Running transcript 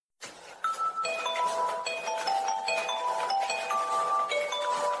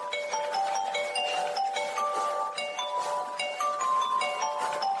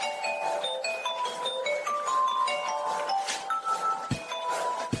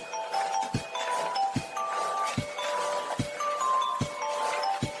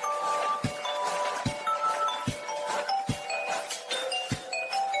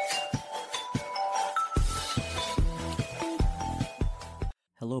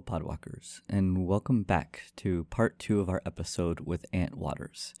Hello, Podwalkers, and welcome back to part 2 of our episode with Ant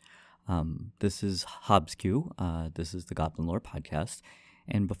Waters. This is Hobbs Q. This is the Goblin Lore podcast.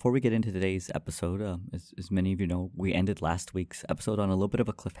 And before we get into today's episode, as many of you know, we ended last week's episode on a little bit of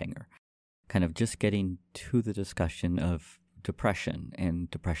a cliffhanger, kind of just getting to the discussion of depression and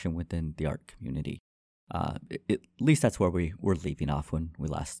depression within the art community. At least that's where we were leaving off when we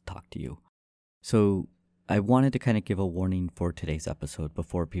last talked to you. So I wanted to kind of give a warning for today's episode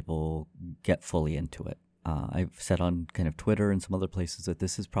before people get fully into it. I've said on kind of Twitter and some other places that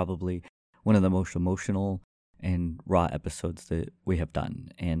this is probably one of the most emotional and raw episodes that we have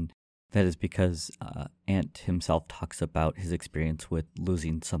done. And that is because Ant himself talks about his experience with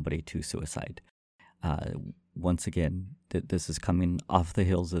losing somebody to suicide. Once again, this is coming off the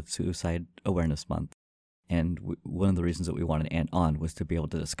heels of Suicide Awareness Month. And one of the reasons that we wanted Ant on was to be able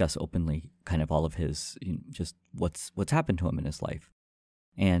to discuss openly kind of all of his, just what's happened to him in his life.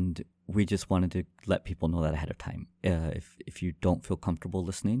 And we just wanted to let people know that ahead of time. If you don't feel comfortable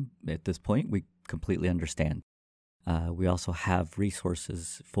listening at this point, we completely understand. We also have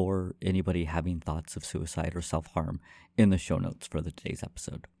resources for anybody having thoughts of suicide or self-harm in the show notes for today's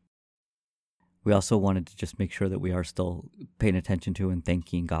episode. We also wanted to just make sure that we are still paying attention to and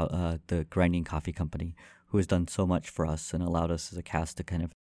thanking the Grinding Coffee Company, who has done so much for us and allowed us as a cast to kind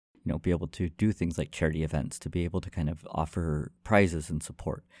of, be able to do things like charity events, to be able to kind of offer prizes and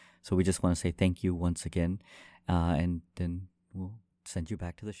support. So we just want to say thank you once again, and then we'll send you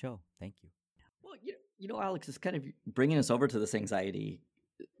back to the show. Thank you. Well, Alex, is kind of bringing us over to this anxiety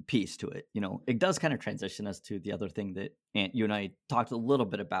piece to it. It does kind of transition us to the other thing that you and I talked a little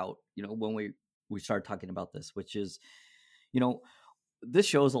bit about, when we started talking about this, which is, this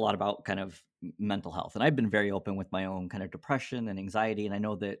show is a lot about kind of mental health. And I've been very open with my own kind of depression and anxiety. And I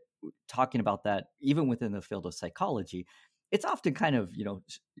know that talking about that, even within the field of psychology, it's often kind of,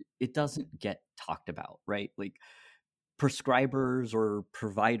 it doesn't get talked about, right? Like prescribers or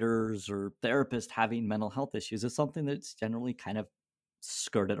providers or therapists having mental health issues is something that's generally kind of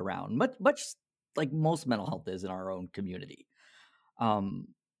skirted around, much like most mental health is in our own community. And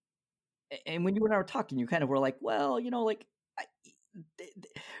when you and I were talking, you kind of were like, well,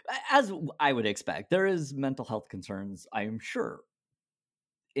 as I would expect, there is mental health concerns, I am sure,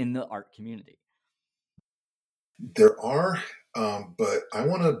 in the art community. There are, but I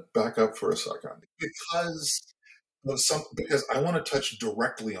want to back up for a second because I want to touch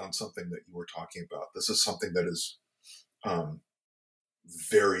directly on something that you were talking about. This is something that is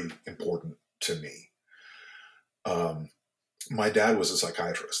very important to me. My dad was a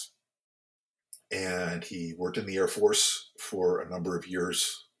psychiatrist, and he worked in the Air Force for a number of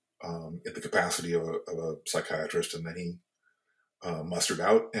years in the capacity of a psychiatrist, and then he mustered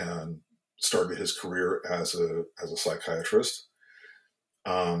out and started his career as a psychiatrist.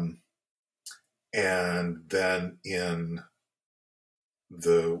 And then in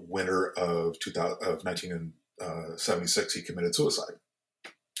the winter of 1976, he committed suicide.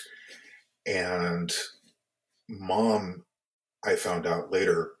 And Mom, I found out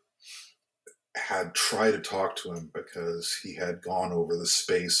later, had tried to talk to him because he had gone over the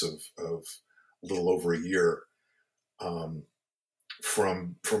space of a little over a year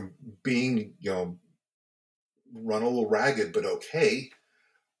from being, run a little ragged but okay,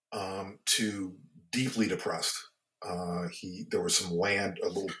 to deeply depressed. There was some land, a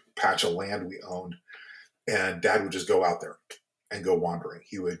little patch of land we owned, and Dad would just go out there and go wandering.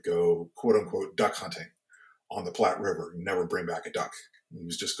 He would go, quote unquote, duck hunting on the Platte River, never bring back a duck. He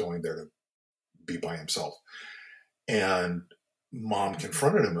was just going there to be by himself. And Mom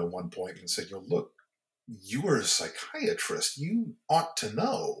confronted him at one point and said, look, you are a psychiatrist. You ought to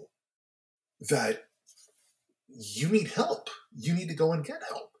know that you need help. You need to go and get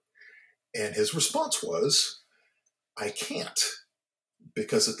help. And his response was, I can't.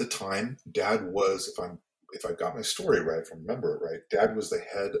 Because at the time, Dad was, if I've got my story right, if I remember it right, Dad was the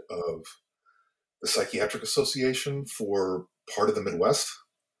head of the Psychiatric Association for part of the Midwest.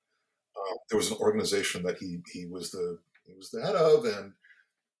 There was an organization that he was the head of, and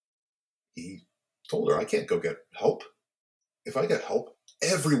he told her, I can't go get help. If I get help,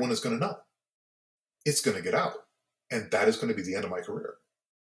 everyone is going to know. It's going to get out. And that is going to be the end of my career.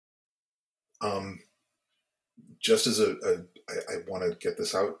 Just as I want to get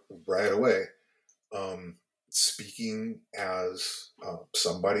this out right away, speaking as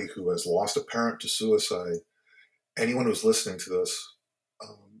somebody who has lost a parent to suicide, anyone who's listening to this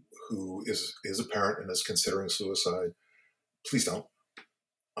who is a parent and is considering suicide, please don't.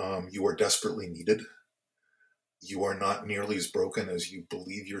 You are desperately needed. You are not nearly as broken as you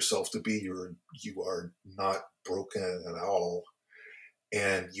believe yourself to be. You are not broken at all.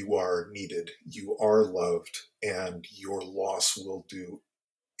 and you are needed, you are loved, and your loss will do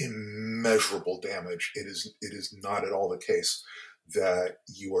immeasurable damage. It is not at all the case that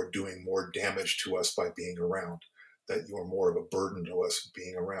you are doing more damage to us by being around, that you are more of a burden to us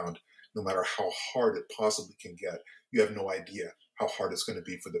being around. No matter how hard it possibly can get, you have no idea how hard it's going to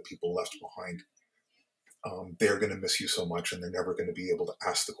be for the people left behind. They're going to miss you so much, and they're never going to be able to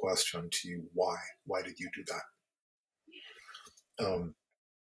ask the question to you, why? Why did you do that?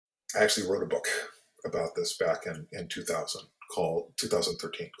 I actually wrote a book about this back in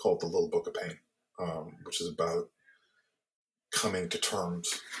 2013 called The Little Book of Pain, which is about coming to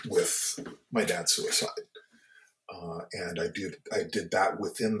terms with my dad's suicide. And I did that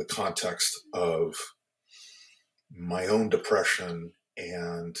within the context of my own depression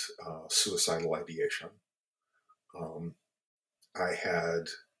and suicidal ideation. I had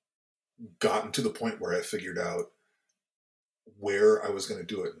gotten to the point where I figured out where I was going to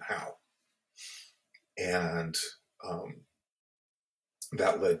do it and how. And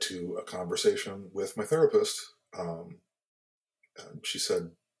that led to a conversation with my therapist. She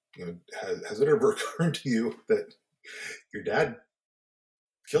said, has it ever occurred to you that your dad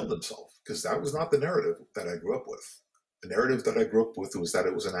killed himself? Because that was not the narrative that I grew up with. The narrative that I grew up with was that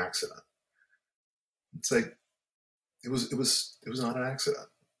it was an accident. It's like, it was not an accident.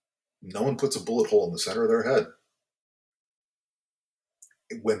 No one puts a bullet hole in the center of their head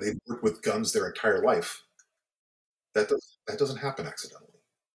when they've worked with guns their entire life. That doesn't happen accidentally.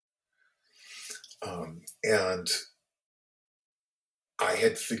 And I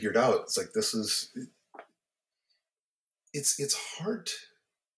had figured out, it's like, it's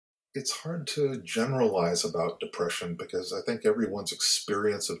hard to generalize about depression, because I think everyone's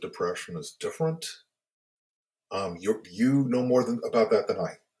experience of depression is different. You know more about that than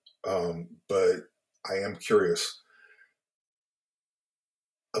I, but I am curious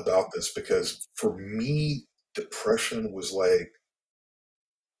about this, because for me, depression was like,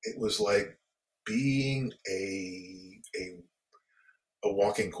 it was like being a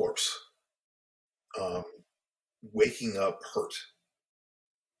walking corpse, waking up hurt,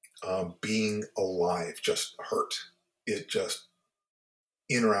 being alive just hurt. It just,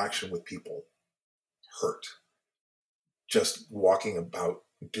 interaction with people hurt. Just walking about,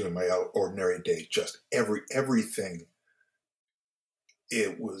 doing my ordinary day, just everything.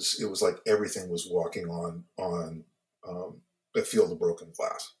 It was like everything was walking on a field of broken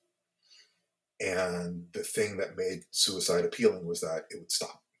glass. And the thing that made suicide appealing was that it would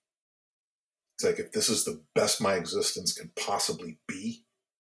stop. It's like, if this is the best my existence can possibly be,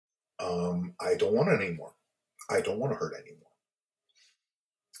 I don't want it anymore. I don't want to hurt anymore.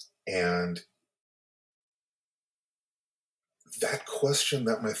 And that question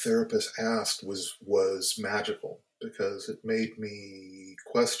that my therapist asked was magical, because it made me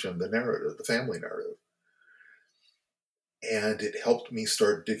question the narrative, the family narrative. And it helped me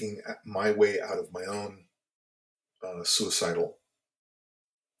start digging my way out of my own suicidal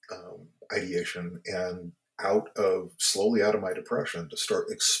ideation, and slowly out of my depression, to start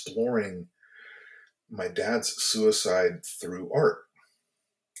exploring my dad's suicide through art.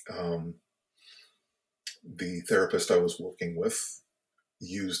 The therapist I was working with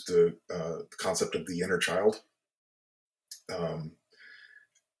used the concept of the inner child.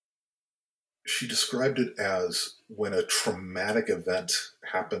 She described it as, when a traumatic event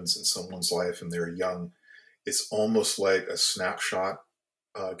happens in someone's life and they're young, it's almost like a snapshot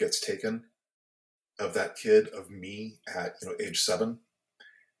gets taken of that kid, of me at age 7,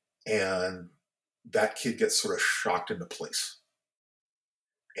 and that kid gets sort of shocked into place.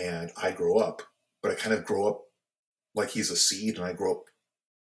 And I grow up, but I kind of grow up like he's a seed, and I grow up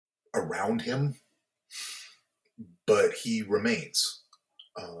around him, but he remains.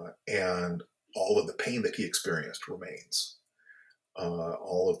 And all of the pain that he experienced remains.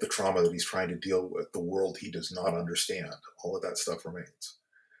 All of the trauma that he's trying to deal with, the world he does not understand, all of that stuff remains.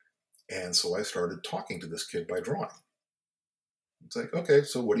 And so I started talking to this kid by drawing. It's like, okay,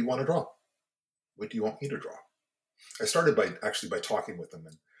 so what do you want to draw? What do you want me to draw? I started by talking with him,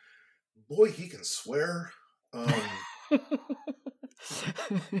 and boy, he can swear.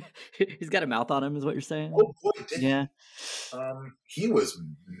 He's got a mouth on him, is what you're saying? Oh boy, did yeah. He was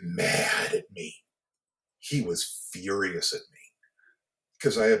mad at me. He was furious at me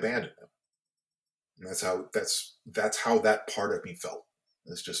because I abandoned him. And that's how that part of me felt.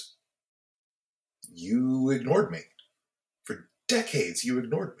 It's just, you ignored me. For decades, you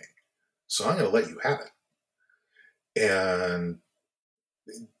ignored me. So I'm going to let you have it. And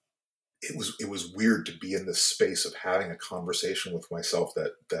it was weird to be in this space of having a conversation with myself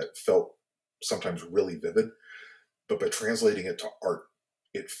that felt sometimes really vivid, but by translating it to art,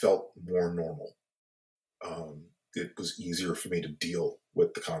 it felt more normal. It was easier for me to deal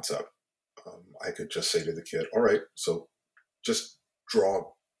with the concept. I could just say to the kid, all right, so just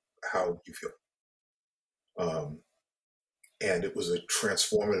draw how you feel. And it was a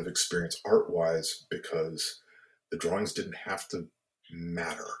transformative experience art-wise because the drawings didn't have to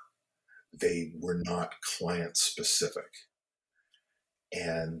matter. They were not client specific.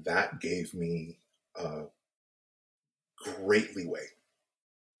 And that gave me great leeway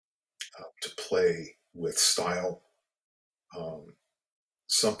to play with style,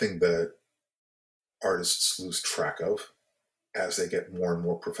 something that artists lose track of as they get more and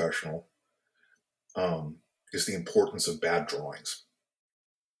more professional, is the importance of bad drawings.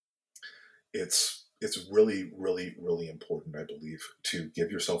 It's really, really, really important, I believe, to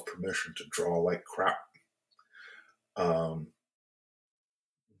give yourself permission to draw like crap.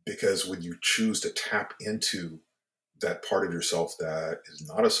 Because when you choose to tap into that part of yourself that is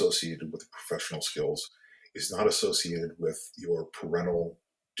not associated with professional skills, is not associated with your parental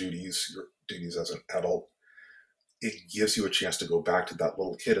duties, your duties as an adult, it gives you a chance to go back to that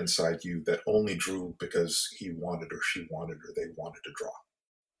little kid inside you that only drew because he wanted or she wanted or they wanted to draw.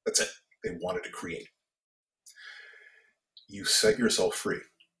 That's it. They wanted to create. You set yourself free.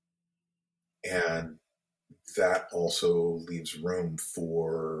 And that also leaves room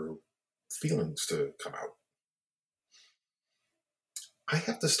for feelings to come out. I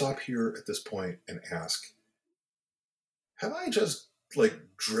have to stop here at this point and ask, have I just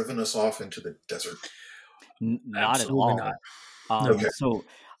driven us off into the desert? Not Absolutely at all. all. Okay. So,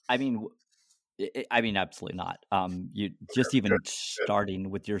 I mean, absolutely not. You just even starting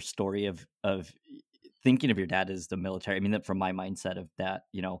with your story of thinking of your dad as the military. I mean, that from my mindset of that,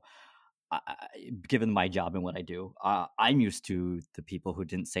 given my job and what I do, I'm used to the people who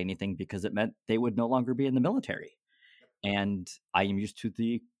didn't say anything because it meant they would no longer be in the military. And I am used to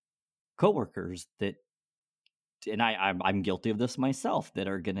the coworkers that, and I'm guilty of this myself, that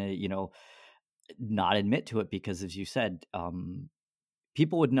are gonna, not admit to it because, as you said,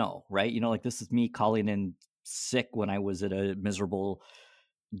 people would know, right? Like this is me calling in sick when I was at a miserable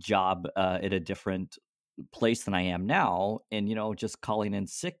job at a different place than I am now, and just calling in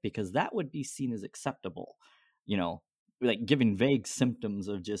sick because that would be seen as acceptable, like giving vague symptoms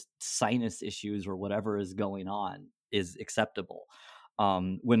of just sinus issues or whatever is going on is acceptable,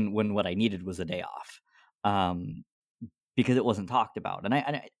 when what I needed was a day off, because it wasn't talked about.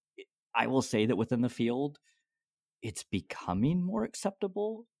 And I will say that within the field, it's becoming more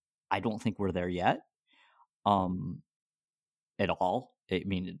acceptable. I don't think we're there yet, at all. I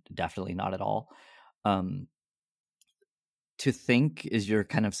mean, definitely not at all. To think, as you're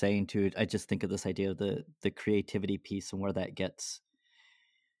kind of saying too, I just think of this idea of the creativity piece and where that gets,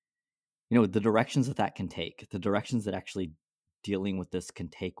 the directions that can take, the directions that actually dealing with this can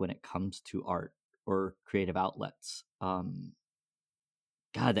take when it comes to art or creative outlets.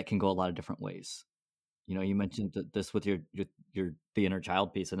 God, that can go a lot of different ways. You mentioned this with your the inner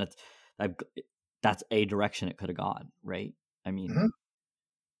child piece, and that's a direction it could have gone, right? I mean, Mhm.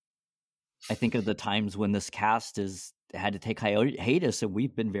 I think of the times when this cast had to take hiatus, and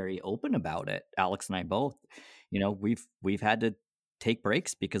we've been very open about it. Alex and I both, we've had to take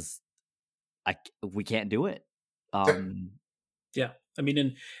breaks because we can't do it. Yeah, I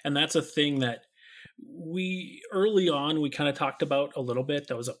mean, and that's a thing that we early on we kind of talked about a little bit.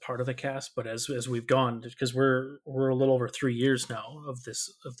 That was a part of the cast, but as we've gone, because we're a little over 3 years now of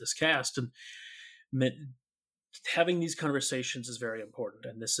this cast, and having these conversations is very important.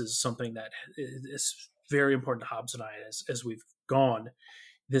 And this is something that is very important to Hobbs and I as we've gone.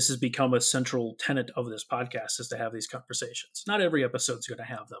 This has become a central tenet of this podcast, is to have these conversations. Not every episode's going to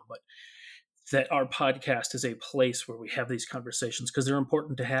have them, but that our podcast is a place where we have these conversations because they're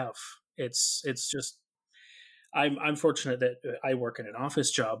important to have. It's just, I'm fortunate that I work in an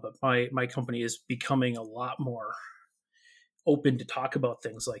office job, but my company is becoming a lot more open to talk about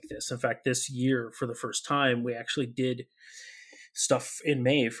things like this. In fact, this year, for the first time, we actually did stuff in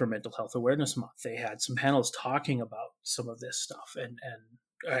May for Mental Health Awareness Month. They had some panels talking about some of this stuff, and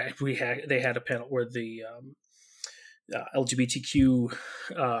they had a panel where the LGBTQ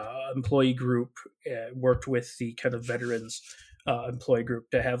employee group worked with the kind of veterans employee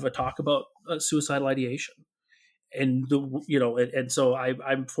group to have a talk about suicidal ideation. And so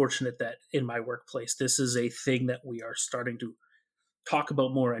I'm fortunate that in my workplace, this is a thing that we are starting to talk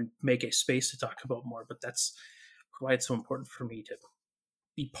about more and make a space to talk about more. But that's why it's so important for me to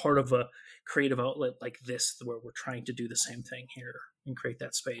be part of a creative outlet like this, where we're trying to do the same thing here and create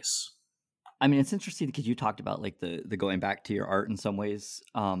that space. I mean, it's interesting because you talked about like the going back to your art in some ways.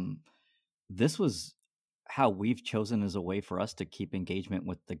 This was how we've chosen as a way for us to keep engagement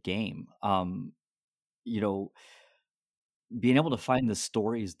with the game. You know, being able to find the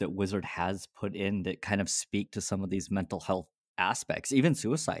stories that Wizard has put in that kind of speak to some of these mental health aspects, even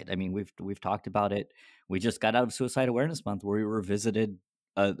suicide. I mean, we've talked about it. We just got out of Suicide Awareness Month, where we revisited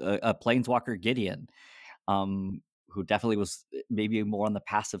a Planeswalker, Gideon, who definitely was maybe more on the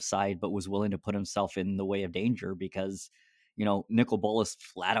passive side, but was willing to put himself in the way of danger because, Nicol Bolas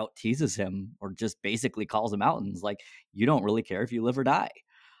flat out teases him or just basically calls him out and is like, you don't really care if you live or die.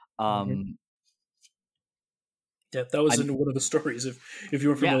 Mhm. Yeah, that was I'm- in one of the stories. If you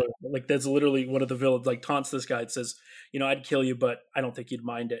were Yeah. familiar, like that's literally one of the villains. Like taunts this guy and says, "I'd kill you, but I don't think you'd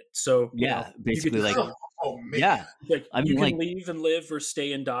mind it." So Yeah, you basically could like, decide. Oh man. yeah. Like I you mean, can like, leave and live or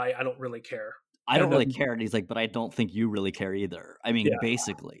stay and die. I don't really care. I don't And really then- care. And he's like, but I don't think you really care either. I mean, Yeah.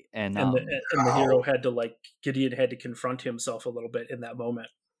 basically. And And the hero Ow. had to Gideon had to confront himself a little bit in that moment.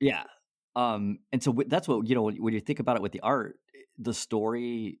 yeah. And so that's what, when you think about it with the art, the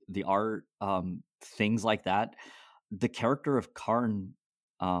story, the art, things like that, the character of Karn,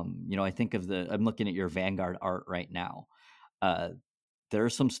 I think I'm looking at your Vanguard art right now.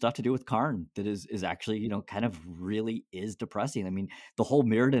 There's some stuff to do with Karn that is actually, kind of really is depressing. I mean, the whole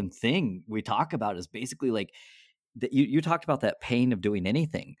Mirrodin thing we talk about is basically like that. You talked about that pain of doing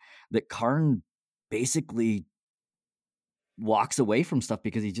anything, that Karn basically walks away from stuff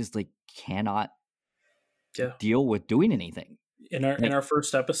because he just like cannot Yeah. deal with doing anything. In our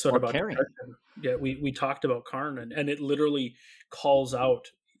first episode or about caring. depression, yeah, we talked about Karn and it literally calls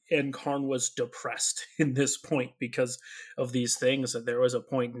out, and Karn was depressed in this point because of these things. And there was a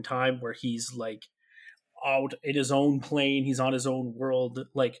point in time where he's like out in his own plane, he's on his own world,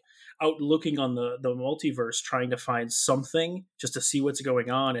 like out looking on the multiverse, trying to find something just to see what's going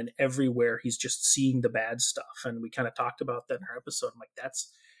on, and everywhere he's just seeing the bad stuff. And we kind of talked about that in our episode. I'm like,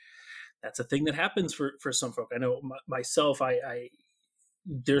 that's a thing that happens for some folk. I know myself, I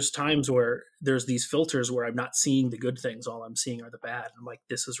there's times where there's these filters where I'm not seeing the good things, all I'm seeing are the bad. I'm like,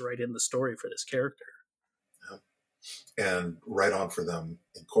 this is right in the story for this character. And right on for them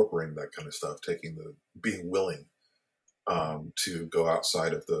incorporating that kind of stuff, being willing to go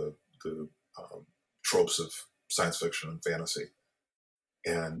outside of the tropes of science fiction and fantasy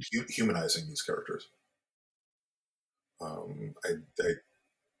and humanizing these characters. I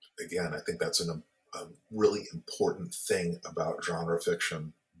think that's a really important thing about genre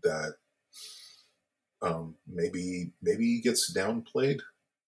fiction that maybe gets downplayed.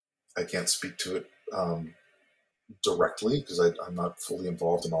 I can't speak to it directly because I'm not fully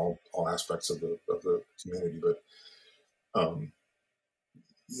involved in all aspects of the community, but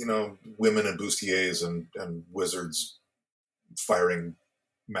women and bustiers and wizards firing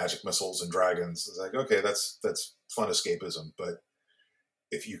magic missiles and dragons. It's like, okay, that's fun escapism, but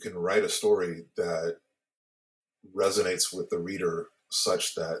if you can write a story that resonates with the reader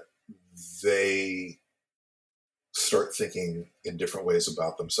such that they start thinking in different ways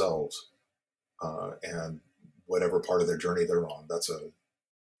about themselves and whatever part of their journey they're on, that's an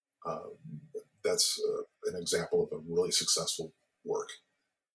example of a really successful work.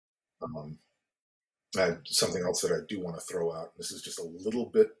 Something else that I do want to throw out. This is just a little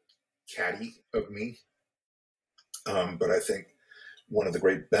bit catty of me, but I think one of the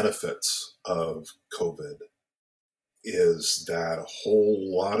great benefits of COVID is that a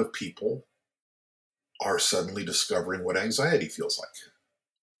whole lot of people are suddenly discovering what anxiety feels like.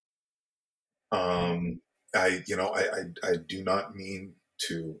 I do not mean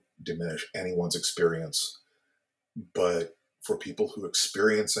to diminish anyone's experience, but for people who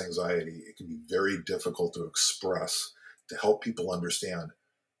experience anxiety, it can be very difficult to express, to help people understand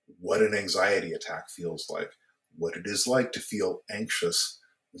what an anxiety attack feels like, what it is like to feel anxious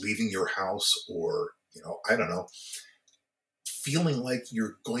leaving your house, or, I don't know, feeling like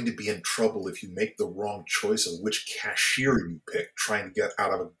you're going to be in trouble if you make the wrong choice of which cashier you pick, trying to get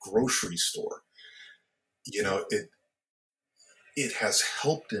out of a grocery store. It has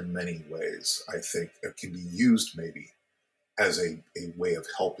helped in many ways. I think it can be used maybe as a way of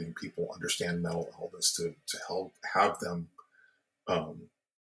helping people understand mental illness, to help have them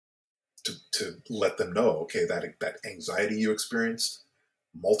to let them know, okay, that anxiety you experienced,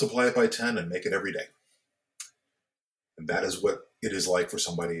 multiply it by 10 and make it every day. And that is what it is like for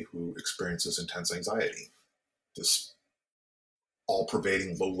somebody who experiences intense anxiety. This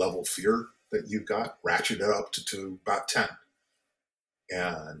all-pervading low-level fear that you've got, ratchet it up to about 10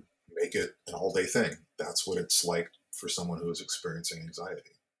 and make it an all-day thing. That's what it's like for someone who is experiencing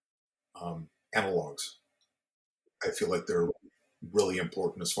anxiety. Analogs, I feel like they're really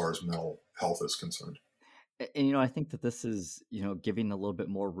important as far as mental health is concerned. And I think that this is, giving a little bit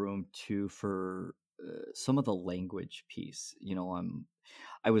more room too for some of the language piece.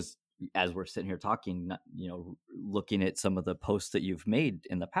 I was, as we're sitting here talking, looking at some of the posts that you've made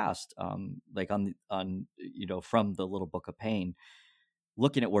in the past, like on from the Little Book of Pain,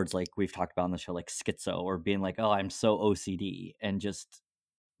 looking at words like we've talked about on the show, like schizo, or being like, oh, I'm so OCD, and just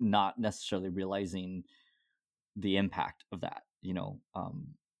not necessarily realizing the impact of that.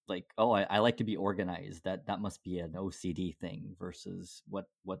 Like, oh, I like to be organized. That must be an OCD thing versus what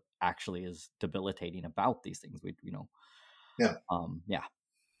actually is debilitating about these things. Yeah. Yeah.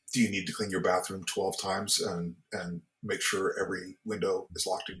 Do you need to clean your bathroom 12 times and make sure every window is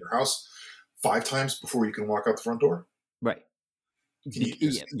locked in your house 5 times before you can walk out the front door? Right.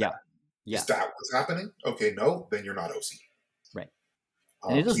 Is that what's happening? Okay, no, then you're not OCD. Right.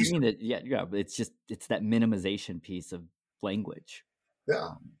 And it doesn't mean that, it's that minimization piece of language. Yeah.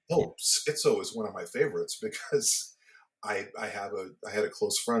 Schizo is one of my favorites because I had a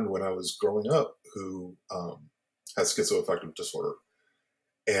close friend when I was growing up who had schizoaffective disorder,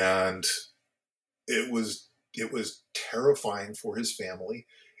 and it was terrifying for his family,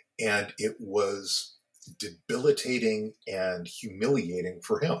 and it was debilitating and humiliating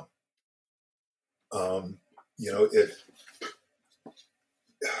for him.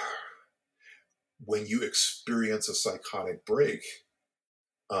 When you experience a psychotic break,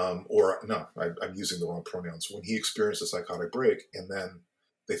 I'm using the wrong pronouns. When he experienced a psychotic break and then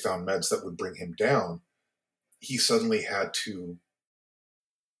they found meds that would bring him down, he suddenly had to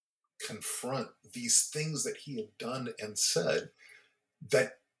confront these things that he had done and said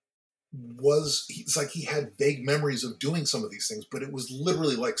it's like he had vague memories of doing some of these things, but it was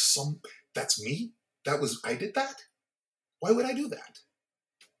literally like that's me. I did that. Why would I do that?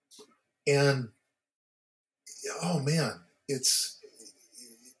 And oh man, it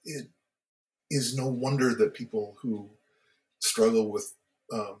is no wonder that people who struggle with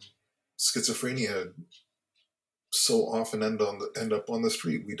schizophrenia so often end up on the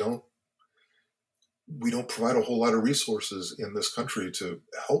street. We don't provide a whole lot of resources in this country to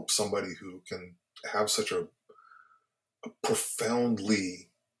help somebody who can have such a profoundly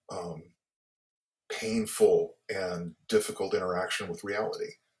painful and difficult interaction with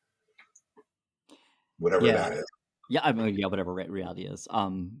reality, whatever that is. Yeah, I mean, whatever reality is.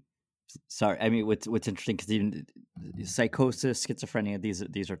 Sorry, I mean, what's interesting, because even psychosis, schizophrenia,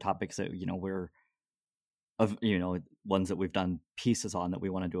 these are topics that we're ones that we've done pieces on, that we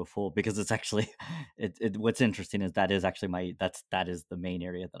want to do a full, because it's actually what's interesting is that is actually that is the main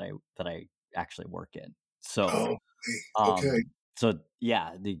area that I actually work in. So okay. So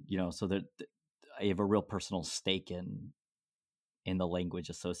yeah, I have a real personal stake in the language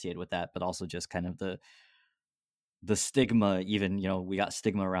associated with that, but also just kind of the stigma. Even we got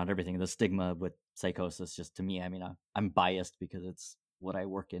stigma around everything. The stigma with psychosis, just to me, I mean, I'm biased because it's what I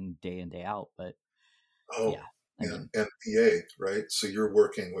work in day out, but NPA, right? So you're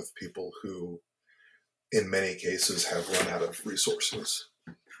working with people who, in many cases, have run out of resources,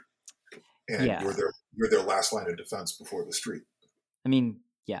 and you're their last line of defense before the street. I mean,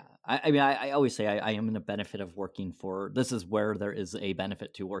 yeah. I always say I am in a benefit of working for. This is where there is a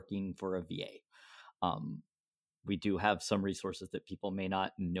benefit to working for a VA. We do have some resources that people may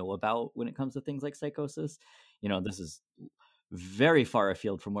not know about when it comes to things like psychosis. This is very far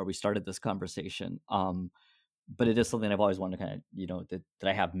afield from where we started this conversation. But it is something I've always wanted to kind of, that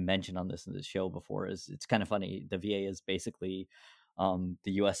I have mentioned on this show before. Is it's kind of funny. The VA is basically the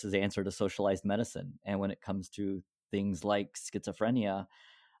U.S.'s answer to socialized medicine. And when it comes to things like schizophrenia,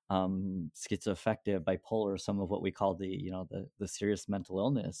 schizoaffective, bipolar, some of what we call the serious mental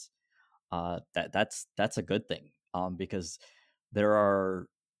illness, that's a good thing, because there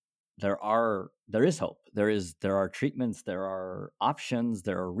is hope. There are treatments, there are options,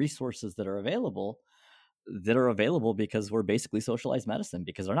 there are resources that are available because we're basically socialized medicine,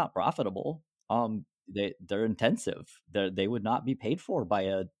 because they're not profitable. They're intensive. They would not be paid for by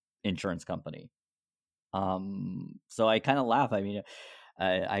a insurance company. So I kind of laugh. I mean,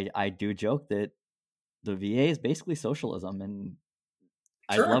 I do joke that the VA is basically socialism, and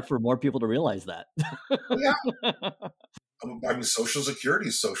Sure. I'd love for more people to realize that. Yeah. I mean, Social Security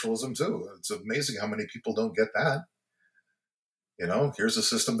is socialism too. It's amazing how many people don't get that. Here's a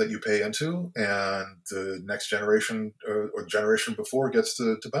system that you pay into, and the next generation or generation before gets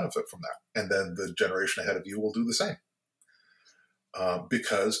to benefit from that. And then the generation ahead of you will do the same.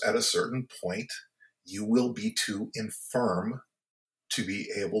 Because at a certain point, you will be too infirm to be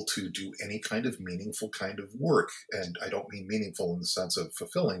able to do any kind of meaningful kind of work. And I don't mean meaningful in the sense of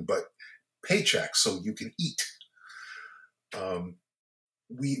fulfilling, but paycheck so you can eat.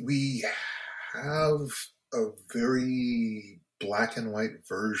 We have a very black and white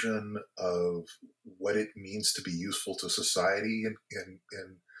version of what it means to be useful to society in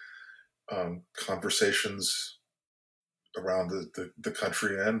conversations around the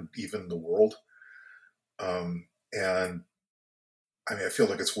country and even the world. And I mean, I feel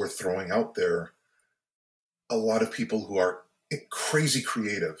like it's worth throwing out there. A lot of people who are crazy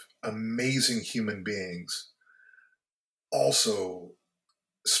creative, amazing human beings also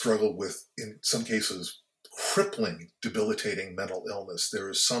struggle with, in some cases, crippling, debilitating mental illness. There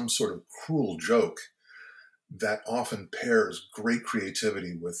is some sort of cruel joke that often pairs great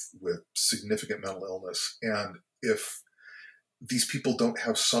creativity with significant mental illness. And if these people don't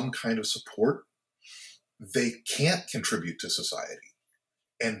have some kind of support, they can't contribute to society.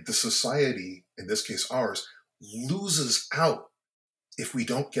 And the society, in this case ours, loses out if we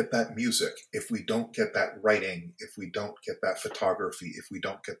don't get that music, if we don't get that writing, if we don't get that photography, if we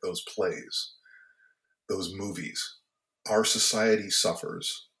don't get those plays, those movies. Our society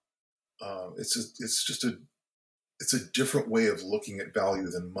suffers. It's a different way of looking at value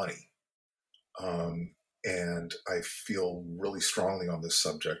than money. And I feel really strongly on this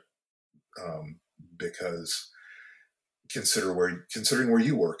subject because considering where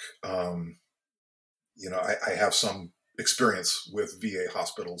you work, I have some experience with VA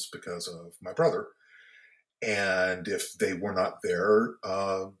hospitals because of my brother. And if they were not there,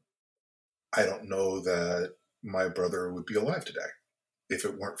 I don't know that my brother would be alive today. If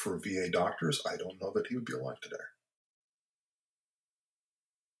it weren't for VA doctors, I don't know that he would be alive today.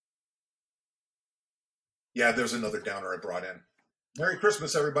 Yeah, there's another downer I brought in. Merry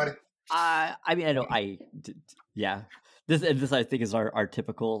Christmas, everybody. I mean, yeah. This I think is our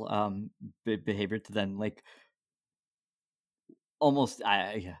typical behavior to then like almost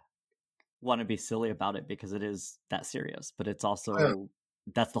I want to be silly about it because it is that serious, but it's also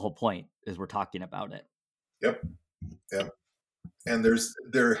that's the whole point is we're talking about it. Yep. And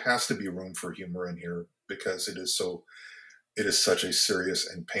there has to be room for humor in here because it is such a serious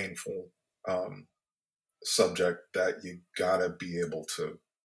and painful subject that you gotta be able to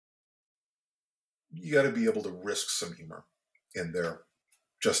risk some humor in there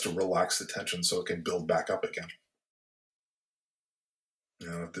just to relax the tension so it can build back up again.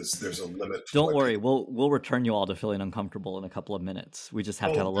 There's a limit. Don't worry, we'll return you all to feeling uncomfortable in a couple of minutes. We just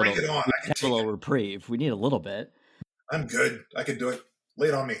have to have a little reprieve. We need a little bit. I'm good. I can do it. Lay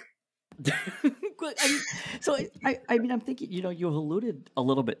it on me. I mean, I'm thinking, you've alluded a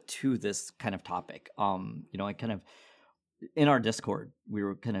little bit to this kind of topic. I kind of in our Discord, we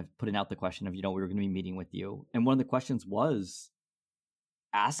were kind of putting out the question of, we were going to be meeting with you, and one of the questions was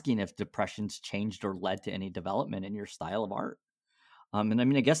asking if depression's changed or led to any development in your style of art. And I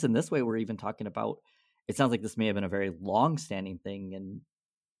mean, I guess in this way, we're even talking about. It sounds like this may have been a very long-standing thing, and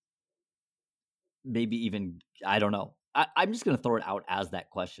maybe even I don't know. I'm just going to throw it out as that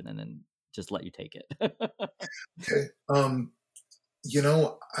question, and then just let you take it. Okay. One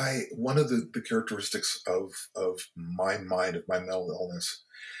of the characteristics of my mind, of my mental illness,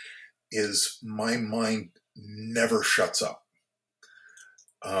 is my mind never shuts up.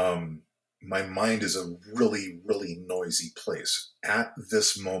 My mind is a really, really noisy place. At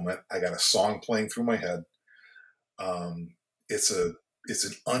this moment, I got a song playing through my head. It's an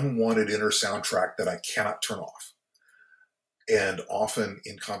unwanted inner soundtrack that I cannot turn off. And often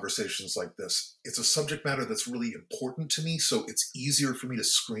in conversations like this, it's a subject matter that's really important to me, so it's easier for me to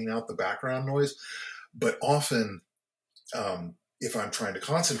screen out the background noise. But often, if I'm trying to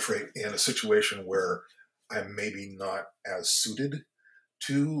concentrate in a situation where I'm maybe not as suited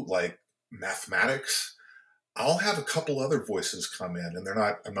to, like mathematics, I'll have a couple other voices come in, and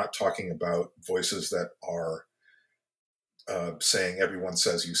I'm not talking about voices that are saying everyone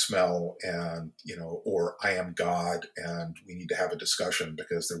says you smell, and or I am God and we need to have a discussion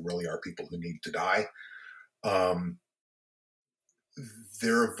because there really are people who need to die.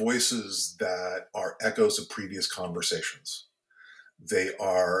 There are voices that are echoes of previous conversations. They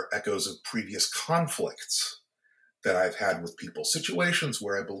are echoes of previous conflicts that I've had with people, situations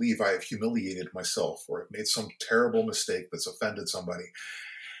where I believe I have humiliated myself or I've made some terrible mistake that's offended somebody,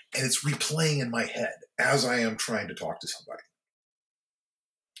 and it's replaying in my head as I am trying to talk to somebody.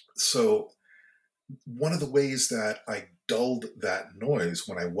 So one of the ways that I dulled that noise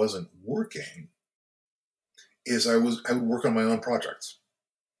when I wasn't working is I would work on my own projects.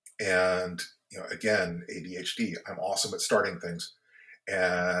 And, again, ADHD, I'm awesome at starting things,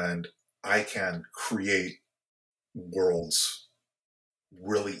 and I can create worlds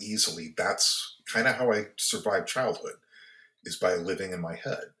really easily. That's kind of how I survived childhood, is by living in my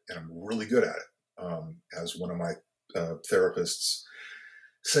head, and I'm really good at it. As one of my therapists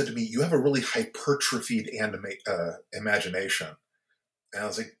said to me, "You have a really hypertrophied imagination." And I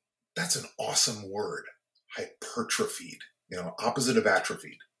was like, "That's an awesome word, hypertrophied. Opposite of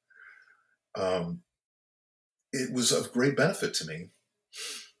atrophied." It was of great benefit to me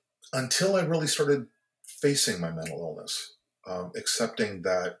until I really started facing my mental illness, accepting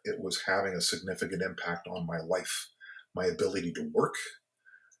that it was having a significant impact on my life, my ability to work,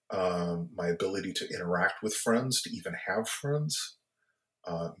 my ability to interact with friends, to even have friends,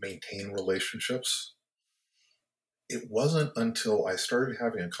 maintain relationships. It wasn't until I started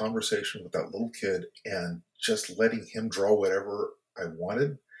having a conversation with that little kid and just letting him draw whatever I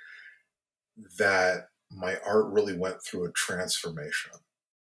wanted that my art really went through a transformation.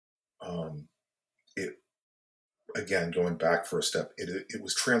 It again, going back for a step, it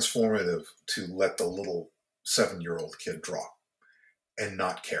was transformative to let the little 7-year-old kid draw and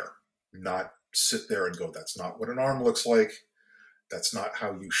not care, not sit there and go, "That's not what an arm looks like. That's not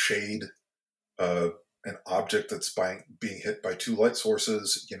how you shade an object that's being hit by 2 light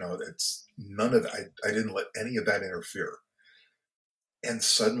sources." It's none of that. I didn't let any of that interfere. And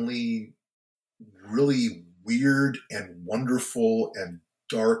suddenly, really weird and wonderful and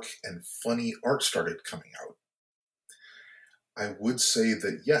dark and funny art started coming out. I would say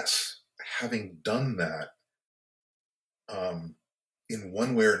that, yes, having done that, in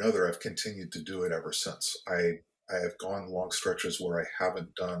one way or another, I've continued to do it ever since. I have gone long stretches where I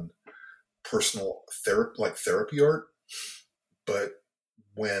haven't done personal therapy art, but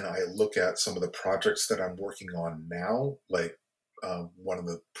when I look at some of the projects that I'm working on now, like one of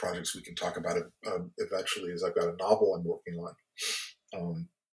the projects we can talk about eventually is I've got a novel I'm working on.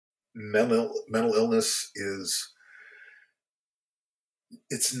 Mental illness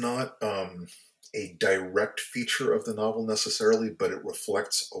it's not a direct feature of the novel necessarily, but it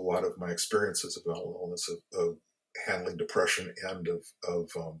reflects a lot of my experiences of mental illness, of handling depression and of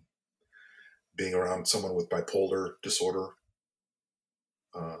being around someone with bipolar disorder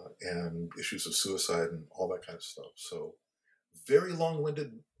and issues of suicide and all that kind of stuff. So very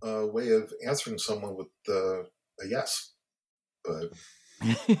long-winded way of answering someone with a yes, but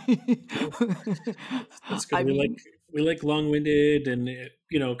that's good. I mean, we like long-winded and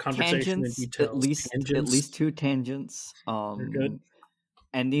conversation and tangents, details. at Tangents, least 2 tangents. they're good.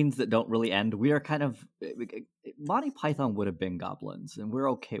 Endings that don't really end. We are kind of Monty Python would have been goblins, and we're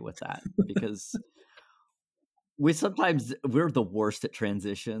okay with that because we're the worst at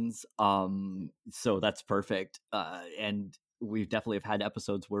transitions. So that's perfect. And we've definitely have had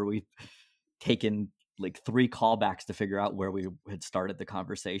episodes where we've taken like 3 callbacks to figure out where we had started the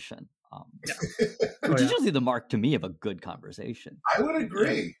conversation. Which is usually the mark to me of a good conversation. I would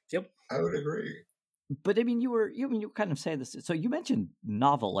agree. Yep. I would agree. But I mean, you were kind of saying this. So you mentioned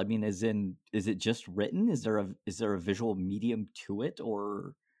novel. I mean, is it just written? Is there a visual medium to it,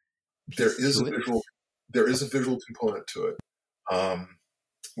 or there is a visual component to it,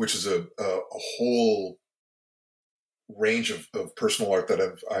 which is a whole range of personal art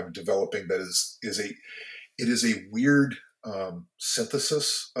that I'm developing. That is a weird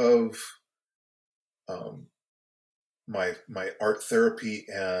synthesis of my art therapy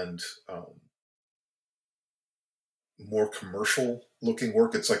and more commercial looking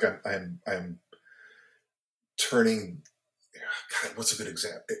work. It's like I'm turning. God, what's a good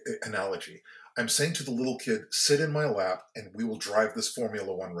analogy? I'm saying to the little kid, "Sit in my lap, and we will drive this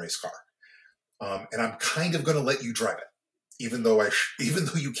Formula One race car." And I'm kind of going to let you drive it, even though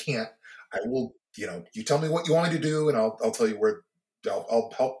you can't. I will. You tell me what you want me to do, and I'll tell you where.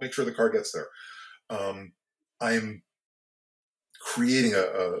 I'll help make sure the car gets there. I'm creating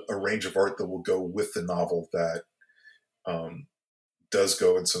a range of art that will go with the novel that does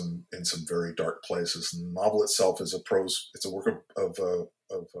go in some very dark places. And the novel itself is it's a work of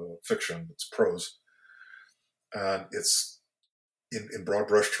fiction. It's prose, and it's in broad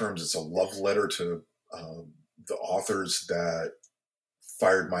brush terms, it's a love letter to the authors that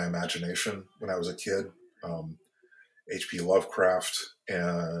fired my imagination when I was a kid. H.P. Lovecraft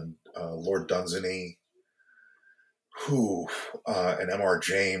and Lord Dunsany, and M.R.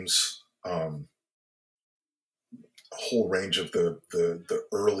 James, a whole range of the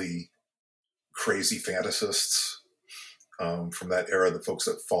early crazy fantasists from that era, the folks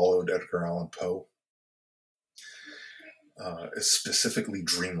that followed Edgar Allan Poe, specifically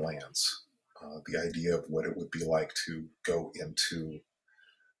Dreamlands, the idea of what it would be like to go into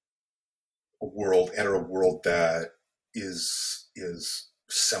enter a world that is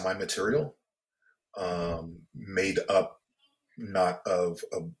semi-material, made up not of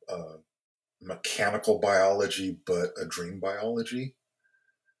a mechanical biology, but a dream biology,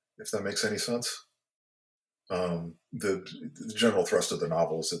 if that makes any sense. The general thrust of the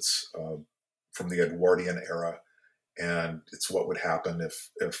novel is it's from the Edwardian era, and it's what would happen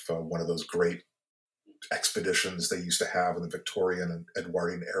if one of those great expeditions they used to have in the Victorian and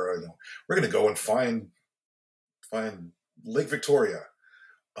Edwardian era, we're going to go and find Lake Victoria.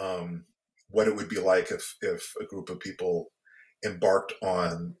 What it would be like if a group of people embarked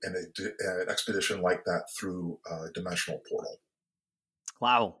on an expedition like that through a dimensional portal.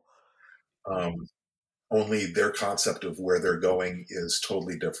 Wow. Only their concept of where they're going is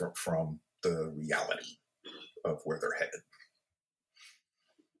totally different from the reality of where they're headed.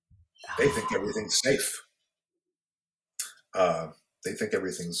 They think everything's safe. They think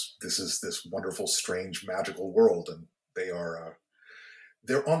this is this wonderful, strange, magical world, and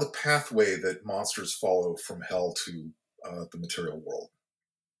they're on the pathway that monsters follow from hell to the material world.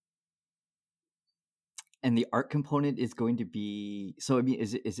 And the art component is going to be, so I mean,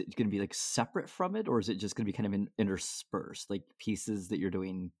 is it going to be like separate from it, or is it just going to be kind of interspersed, like pieces that you're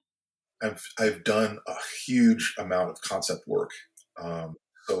doing? I've done a huge amount of concept work.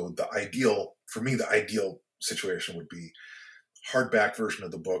 So the ideal situation would be hardback version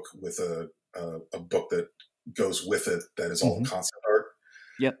of the book with a book that goes with it that is all concept art.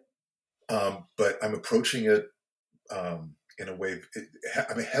 Yep. But I'm approaching it in a way.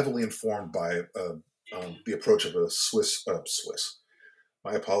 I'm heavily informed by the approach of a Swiss.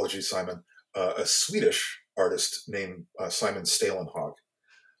 My apologies, Simon. A Swedish artist named Simon Stalenhag.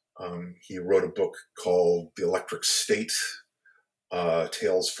 He wrote a book called The Electric State,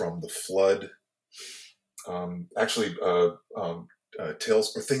 Tales from the Flood.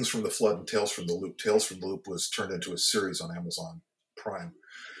 Tales or Things from the Flood and Tales from the Loop. Tales from the Loop was turned into a series on Amazon Prime.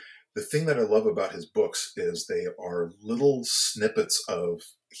 The thing that I love about his books is they are little snippets of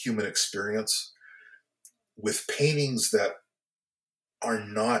human experience with paintings that are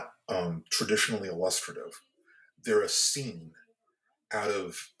not traditionally illustrative. They're a scene out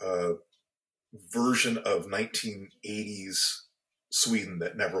of a version of 1980s Sweden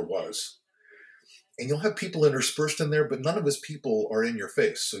that never was. And you'll have people interspersed in there, but none of his people are in your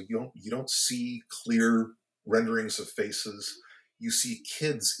face. So you don't see clear renderings of faces. You see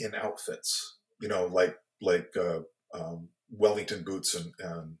kids in outfits, like Wellington boots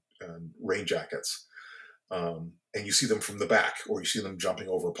and rain jackets. And you see them from the back, or you see them jumping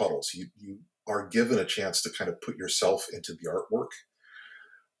over puddles. You are given a chance to kind of put yourself into the artwork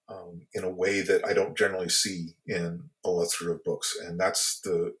in a way that I don't generally see in illustrative books. And that's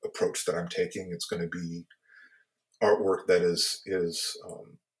the approach that I'm taking. It's going to be artwork that is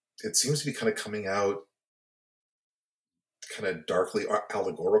it seems to be kind of coming out kind of darkly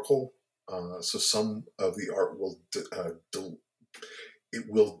allegorical. So some of the art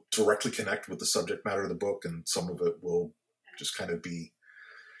will directly connect with the subject matter of the book, and some of it will just kind of be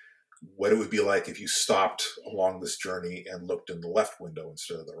what it would be like if you stopped along this journey and looked in the left window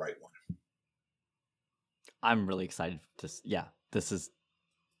instead of the right one. I'm really excited this is.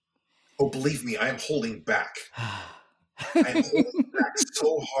 Oh, believe me, I am holding back. I'm holding back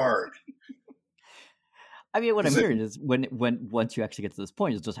so hard. I mean, what I'm hearing is when once you actually get to this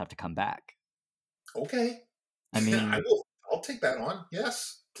point, you'll just have to come back. Okay. I mean, I'll take that on.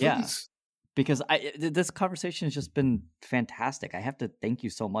 Yes, please. Yeah, because this conversation has just been fantastic. I have to thank you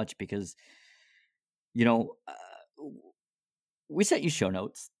so much because, we sent you show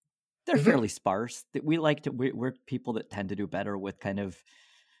notes. They're fairly sparse. We're people that tend to do better with kind of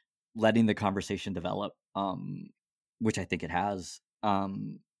letting the conversation develop, which I think it has.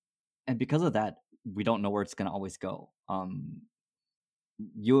 And because of that, we don't know where it's going to always go.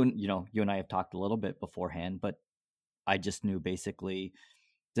 You and I have talked a little bit beforehand, but I just knew basically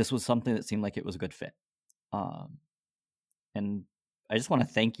this was something that seemed like it was a good fit. And I just want to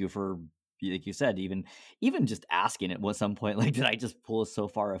thank you for, like you said, even just asking at some point, like, did I just pull us so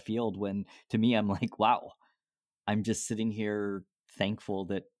far afield? When to me, I'm like, wow, I'm just sitting here thankful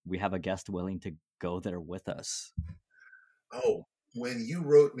that we have a guest willing to go there with us. Oh, when you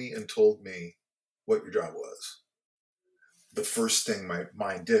wrote me and told me what your job was, the first thing my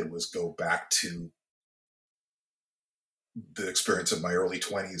mind did was go back to the experience of my early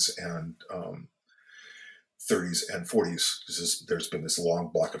 20s and 30s and 40s. There's been this long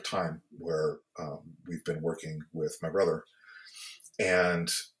block of time where we've been working with my brother, and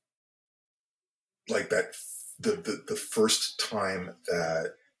like that, the first time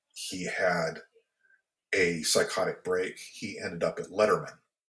that he had a psychotic break, he ended up at Letterman,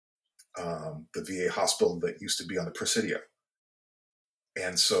 the VA hospital that used to be on the Presidio.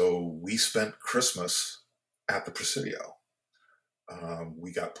 And so we spent Christmas at the Presidio.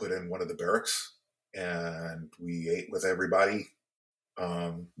 We got put in one of the barracks, and we ate with everybody,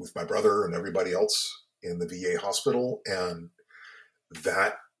 with my brother and everybody else. in the VA hospital, and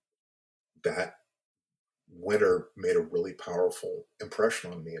that winter made a really powerful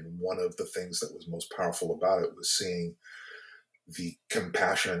impression on me. And one of the things that was most powerful about it was seeing the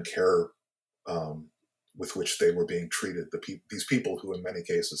compassion and care with which they were being treated. These people who, in many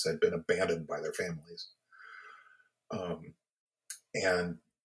cases, had been abandoned by their families, and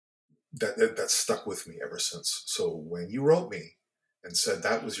that stuck with me ever since. So when you wrote me and said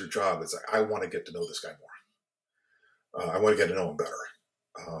that was your job, it's like, I want to get to know this guy more. I want to get to know him better,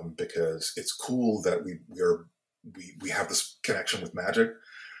 because it's cool that we have this connection with Magic,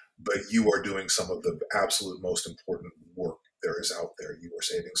 but you are doing some of the absolute most important work there is out there. You are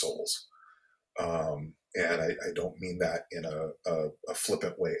saving souls. And I don't mean that in a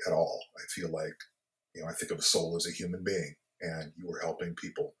flippant way at all. I feel like, I think of a soul as a human being, and you are helping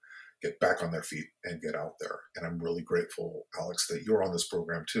people get back on their feet and get out there. And I'm really grateful, Alex, that you're on this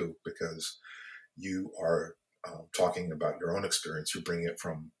program too, because you are talking about your own experience. You're bringing it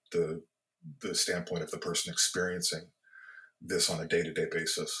from the standpoint of the person experiencing this on a day-to-day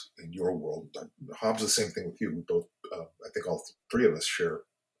basis in your world. Hobbs, the same thing with you. We both, I think all three of us share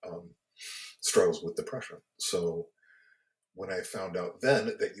struggles with depression. So when I found out then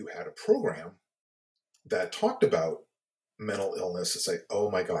that you had a program that talked about mental illness, it's like, oh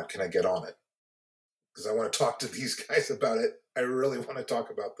my God, can I get on it? Because I want to talk to these guys about it. I really want to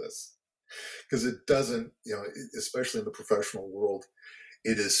talk about this. Because it doesn't, especially in the professional world,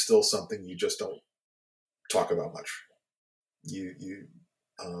 it is still something you just don't talk about much. You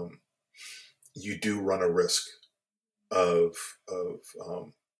do run a risk of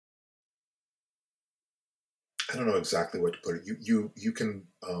I don't know exactly what to put it. You can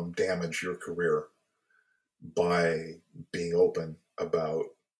damage your career by being open about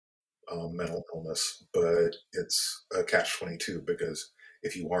mental illness, but it's a catch-22, because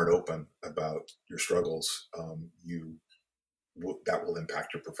if you aren't open about your struggles, that will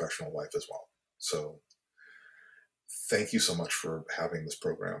impact your professional life as well. So thank you so much for having this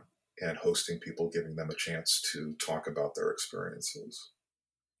program and hosting people, giving them a chance to talk about their experiences.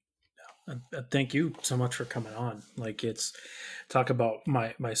 Thank you so much for coming on. It's talk about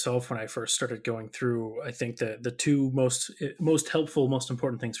myself when I first started going through. I think the two most helpful, most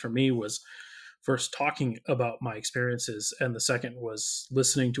important things for me was first talking about my experiences, and the second was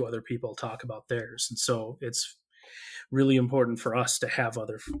listening to other people talk about theirs. And so it's really important for us to have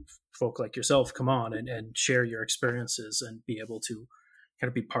other folk like yourself come on and share your experiences and be able to kind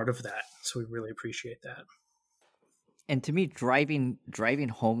of be part of that. So we really appreciate that. And to me, driving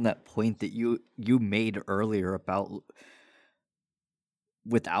home that point that you made earlier about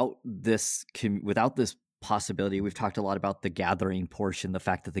without this possibility, we've talked a lot about the gathering portion, the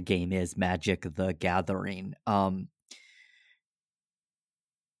fact that the game is Magic: The Gathering.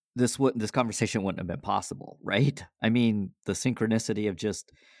 This conversation wouldn't have been possible, right? I mean, the synchronicity of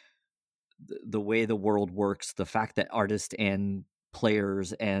just the way the world works, the fact that artists and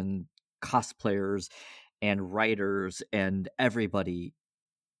players and cosplayers and writers and everybody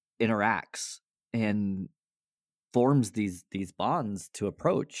interacts and forms these bonds to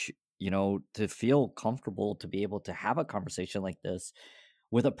approach, to feel comfortable to be able to have a conversation like this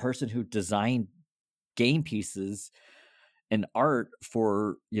with a person who designed game pieces and art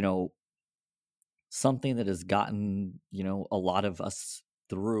for, something that has gotten, a lot of us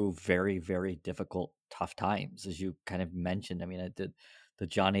through very, very difficult, tough times, as you kind of mentioned. I mean, I did the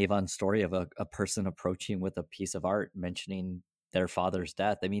John Avon story of a person approaching with a piece of art, mentioning their father's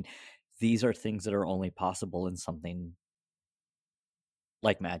death. I mean, these are things that are only possible in something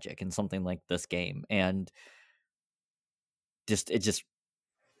like Magic and something like this game. And it just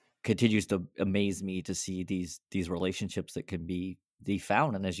continues to amaze me to see these relationships that can be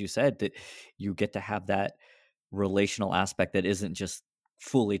found. And as you said, that you get to have that relational aspect that isn't just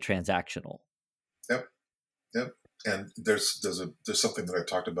fully transactional. Yep. And there's something that I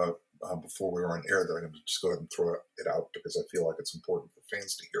talked about before we were on air that I'm going to just go ahead and throw it out, because I feel like it's important for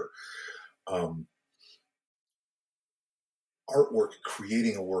fans to hear. Artwork,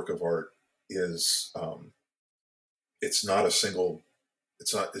 creating a work of art is it's not a single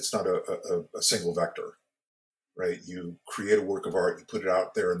vector, right? You create a work of art, you put it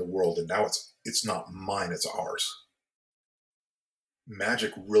out there in the world, and now it's not mine, it's ours.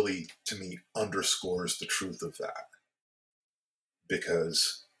 Magic really, to me, underscores the truth of that,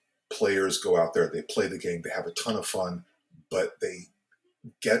 because players go out there, they play the game, they have a ton of fun, but they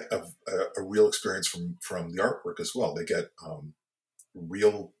get a real experience from the artwork as well. They get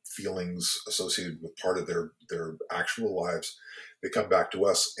real feelings associated with part of their actual lives. They come back to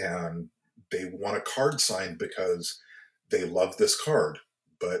us and they want a card signed because they love this card,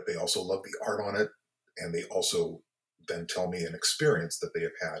 but they also love the art on it. and they also then tell me an experience that they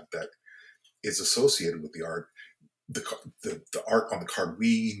have had that is associated with the art. The art on the card,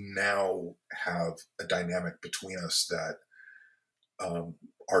 we now have a dynamic between us that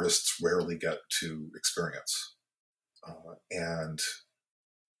artists rarely get to experience. And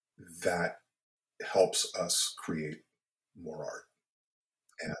that helps us create more art.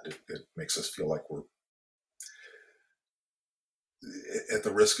 And it makes us feel like we're, at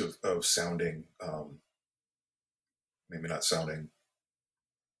the risk of sounding, maybe not sounding,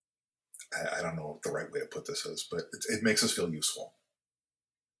 I don't know what the right way to put this is, but it makes us feel useful.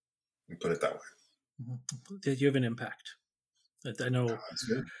 We put it that way. Did you have an impact? I know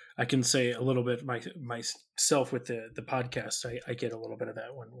I can say a little bit myself with the podcast. I get a little bit of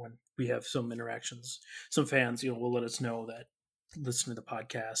that when we have some interactions. Some fans, will let us know that listening to the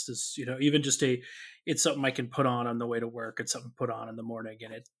podcast is, even just it's something I can put on the way to work. It's something to put on in the morning,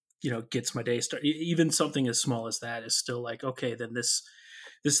 and it, gets my day started. Even something as small as that is still like, okay, then this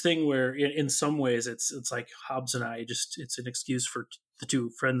thing where in some ways it's like Hobbs and I, it's an excuse for the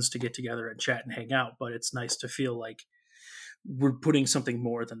two friends to get together and chat and hang out. But it's nice to feel like we're putting something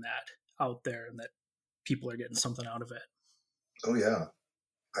more than that out there, and that people are getting something out of it. Oh yeah,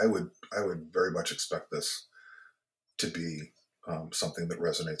 I would very much expect this to be something that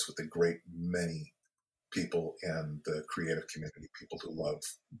resonates with a great many people in the creative community. People who love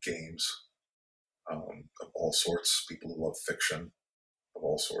games of all sorts, people who love fiction of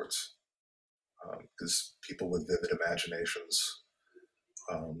all sorts, because people with vivid imaginations,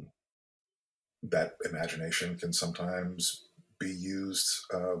 that imagination can sometimes be used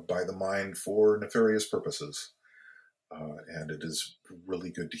by the mind for nefarious purposes. And it is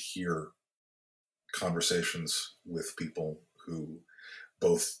really good to hear conversations with people who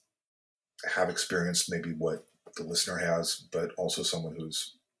both have experienced maybe what the listener has, but also someone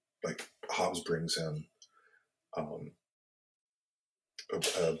who's, like Hobbs brings in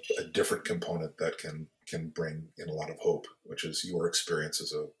a different component that can bring in a lot of hope, which is your experience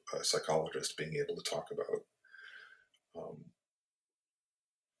as a psychologist, being able to talk about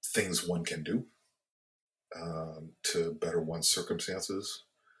things one can do to better one's circumstances,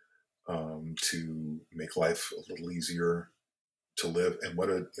 to make life a little easier to live. And what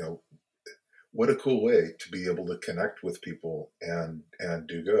a cool way to be able to connect with people and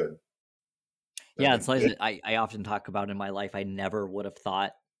do good. Yeah, it's like I often talk about in my life, I never would have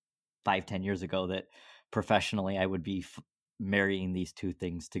thought 5-10 years ago that professionally I would be marrying these two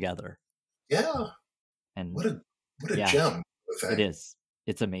things together. Yeah. And what a gem. It is.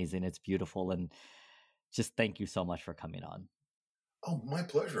 It's amazing. It's beautiful. And just thank you so much for coming on. Oh, my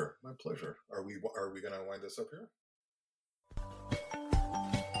pleasure. My pleasure. Are we going to wind this up here?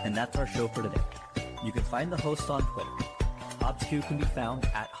 And that's our show for today. You can find the host on Twitter. HobbsQ can be found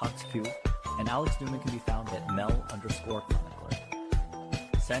at HobbsQ, and Alex Newman can be found at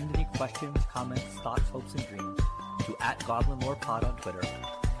Mel_chronicler. Send any questions, comments, thoughts, hopes, and dreams to @GoblinLorePod on Twitter,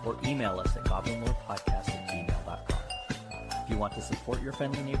 or email us at goblinlorepodcast@gmail.com. If you want to support your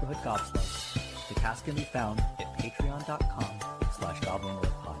friendly neighborhood gobslugs, the cast can be found at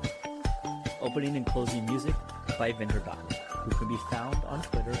patreon.com/goblinlorepod. Opening and closing music by Vindergotten, who can be found on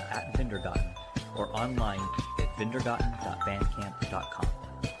Twitter at Vindergotten or online at vindergotten.bandcamp.com.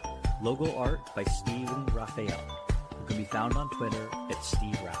 Logo art by Steven Raphael, who can be found on Twitter at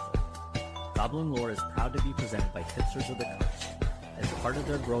Steve Raffle. Goblin Lore is proud to be presented by Hipsters of the Coast as part of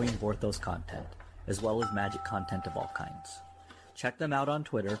their growing Vorthos content, as well as magic content of all kinds. Check them out on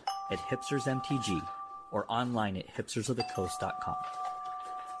Twitter at HipstersMTG or online at hipstersofthecoast.com.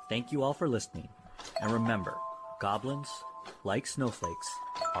 Thank you all for listening, and remember, goblins, like snowflakes,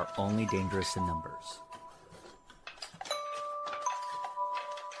 are only dangerous in numbers.